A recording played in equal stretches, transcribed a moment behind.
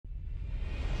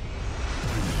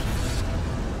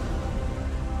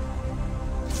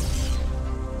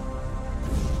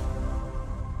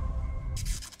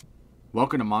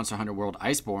Welcome to Monster Hunter World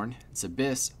Iceborne. It's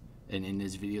Abyss, and in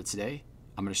this video today,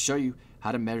 I'm going to show you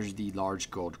how to measure the large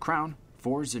gold crown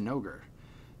for Zinorge.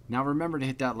 Now remember to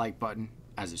hit that like button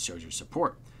as it shows your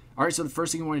support. Alright, so the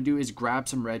first thing you want to do is grab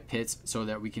some red pits so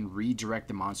that we can redirect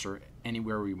the monster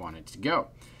anywhere we want it to go.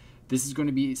 This is going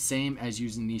to be the same as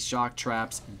using these shock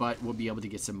traps, but we'll be able to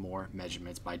get some more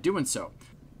measurements by doing so.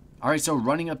 Alright, so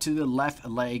running up to the left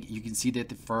leg, you can see that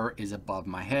the fur is above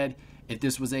my head. If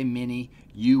this was a mini,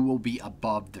 you will be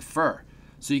above the fur.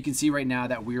 So you can see right now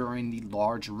that we are in the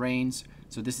large range.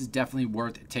 So this is definitely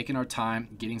worth taking our time,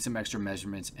 getting some extra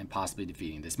measurements, and possibly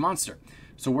defeating this monster.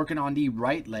 So working on the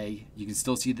right leg, you can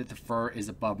still see that the fur is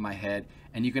above my head.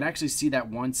 And you can actually see that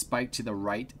one spike to the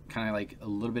right, kind of like a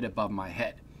little bit above my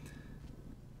head.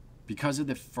 Because of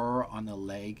the fur on the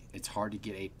leg, it's hard to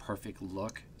get a perfect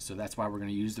look. So that's why we're going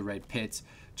to use the red pits.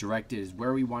 Direct it is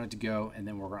where we want it to go, and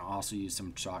then we're going to also use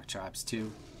some shock traps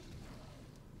too.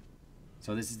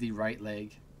 So this is the right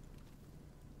leg.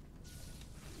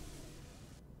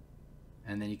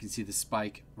 And then you can see the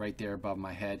spike right there above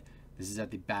my head. This is at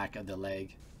the back of the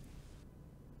leg.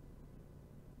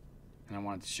 And I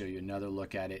wanted to show you another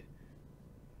look at it.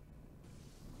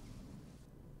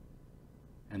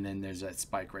 And then there's that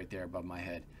spike right there above my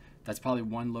head. That's probably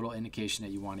one little indication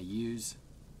that you want to use.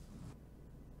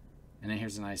 And then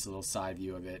here's a nice little side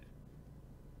view of it.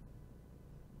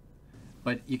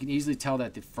 But you can easily tell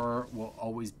that the fur will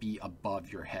always be above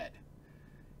your head.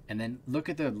 And then look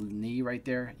at the knee right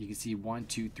there. You can see 1,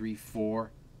 2, 3,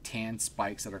 4 tan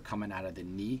spikes that are coming out of the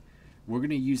knee. We're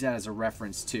going to use that as a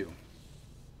reference too.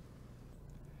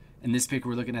 In this pic,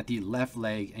 we're looking at the left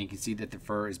leg, and you can see that the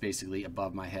fur is basically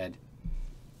above my head.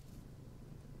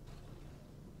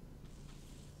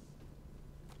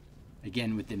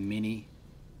 Again, with the mini,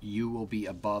 you will be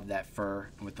above that fur,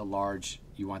 and with the large,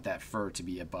 you want that fur to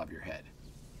be above your head.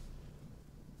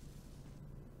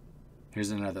 Here's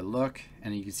another look,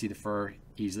 and you can see the fur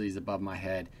easily is above my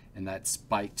head, and that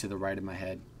spike to the right of my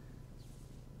head.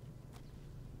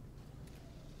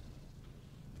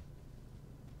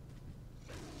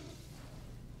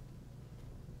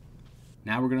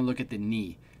 Now we're going to look at the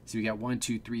knee. So we got 1,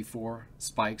 2, 3, 4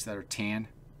 spikes that are tan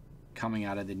coming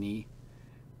out of the knee.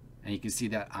 And you can see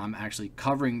that I'm actually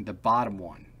covering the bottom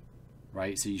one,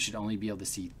 right? So you should only be able to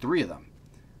see 3 of them.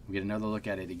 We'll get another look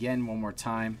at it again one more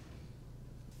time.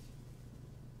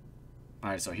 All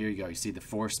right, so here you go. You see the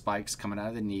 4 spikes coming out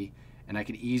of the knee, and I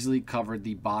could easily cover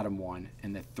the bottom one,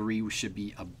 and the 3 should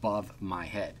be above my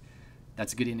head.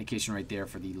 That's a good indication right there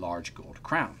for the large gold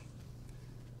crown.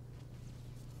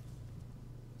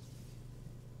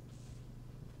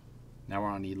 Now we're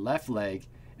on the left leg,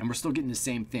 and we're still getting the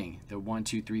same thing, the 1,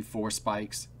 2, 3, 4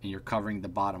 spikes, and you're covering the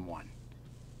bottom one.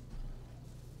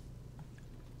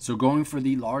 So going for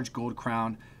the large gold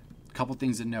crown, a couple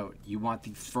things to note. You want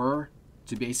the fur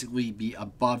to basically be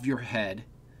above your head,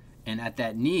 and at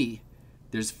that knee,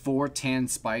 there's 4 tan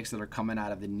spikes that are coming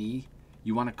out of the knee.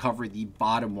 You want to cover the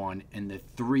bottom one, and the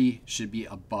 3 should be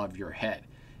above your head.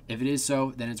 If it is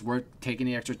so, then it's worth taking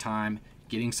the extra time,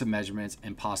 getting some measurements,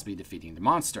 and possibly defeating the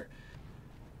monster.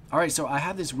 Alright, so I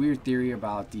have this weird theory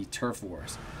about the turf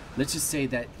wars. Let's just say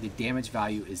that the damage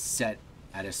value is set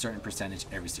at a certain percentage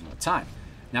every single time.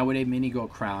 Now with a mini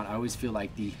gold crown, I always feel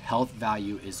like the health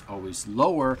value is always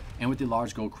lower, and with the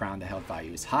large gold crown, the health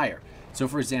value is higher. So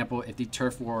for example, if the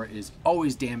turf war is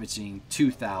always damaging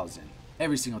 2,000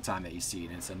 every single time that you see it,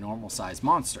 and it's a normal size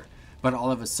monster, but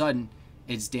all of a sudden,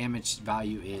 its damage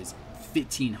value is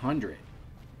 1,500,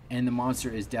 and the monster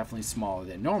is definitely smaller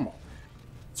than normal.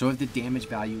 So if the damage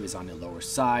value is on the lower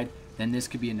side, then this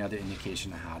could be another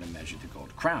indication of how to measure the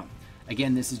gold crown.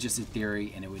 Again, this is just a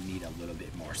theory, and it would need a little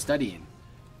bit more studying.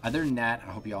 Other than that,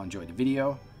 I hope you all enjoyed the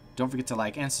video. Don't forget to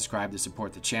like and subscribe to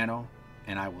support the channel,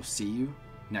 and I will see you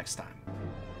next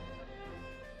time.